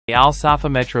The Al Safa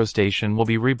Metro Station will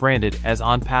be rebranded as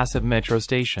ONPASSIVE Metro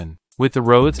Station, with the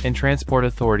Roads and Transport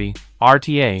Authority,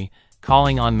 RTA,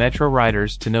 calling on Metro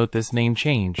riders to note this name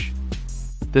change.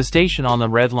 The station on the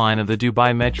Red Line of the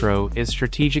Dubai Metro is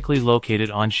strategically located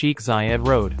on Sheikh Zayed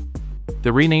Road.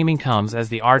 The renaming comes as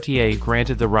the RTA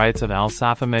granted the rights of Al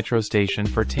Safa Metro Station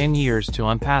for 10 years to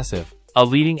ONPASSIVE, a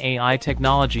leading AI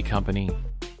technology company.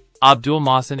 Abdul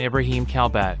Mohsen Ibrahim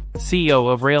Kalbat,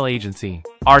 CEO of Rail Agency,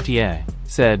 RTA,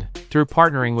 said, through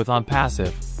partnering with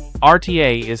ONPASSIVE,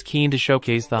 RTA is keen to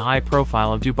showcase the high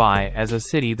profile of Dubai as a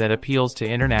city that appeals to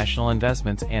international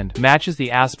investments and matches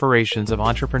the aspirations of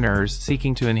entrepreneurs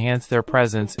seeking to enhance their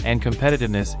presence and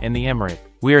competitiveness in the emirate.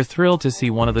 We are thrilled to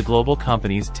see one of the global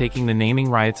companies taking the naming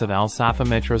rights of Al Safa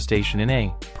Metro Station in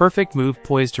a perfect move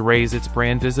poised to raise its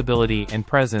brand visibility and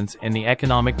presence in the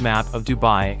economic map of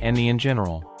Dubai and in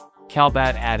general.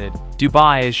 Kalbat added,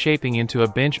 Dubai is shaping into a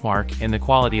benchmark in the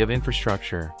quality of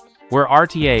infrastructure, where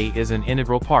RTA is an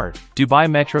integral part. Dubai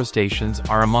metro stations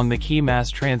are among the key mass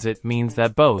transit means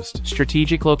that boast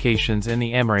strategic locations in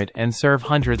the emirate and serve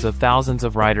hundreds of thousands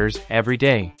of riders every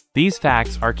day. These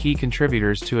facts are key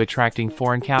contributors to attracting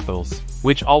foreign capitals,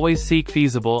 which always seek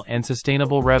feasible and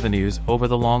sustainable revenues over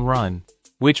the long run,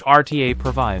 which RTA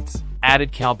provides,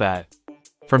 added Kalbat.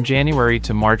 From January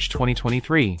to March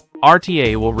 2023,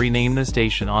 RTA will rename the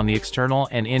station on the external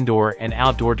and indoor and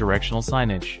outdoor directional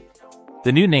signage.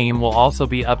 The new name will also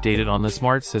be updated on the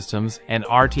smart systems and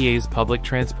RTA's public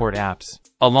transport apps,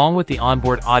 along with the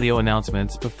onboard audio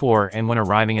announcements before and when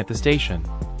arriving at the station.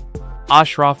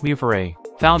 Ashraf Mufareh,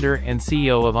 founder and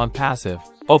CEO of ONPASSIVE,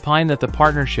 opined that the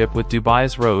partnership with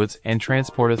Dubai's Roads and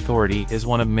Transport Authority is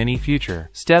one of many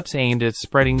future steps aimed at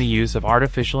spreading the use of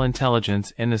artificial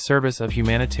intelligence in the service of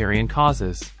humanitarian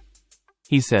causes.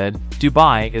 He said,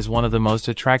 Dubai is one of the most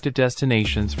attractive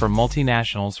destinations for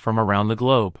multinationals from around the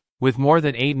globe, with more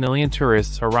than 8 million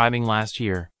tourists arriving last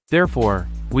year. Therefore,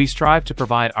 we strive to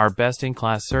provide our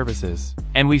best-in-class services,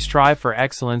 and we strive for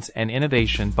excellence and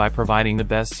innovation by providing the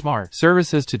best smart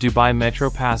services to Dubai Metro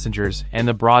passengers and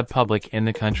the broad public in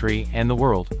the country and the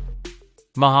world.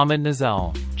 Mohammed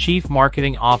Nazel, Chief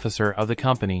Marketing Officer of the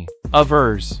company,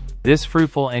 avers, this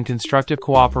fruitful and constructive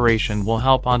cooperation will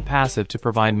help ONPASSIVE to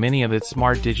provide many of its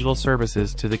smart digital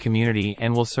services to the community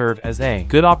and will serve as a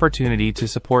good opportunity to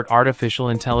support artificial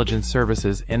intelligence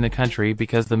services in the country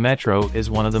because the metro is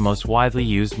one of the most widely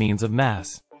used means of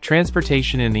mass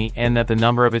transportation and that the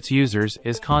number of its users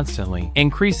is constantly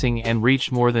increasing and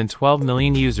reached more than 12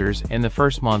 million users in the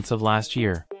first months of last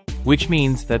year, which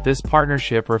means that this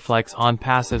partnership reflects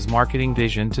ONPASSIVE's marketing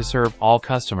vision to serve all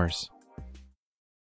customers.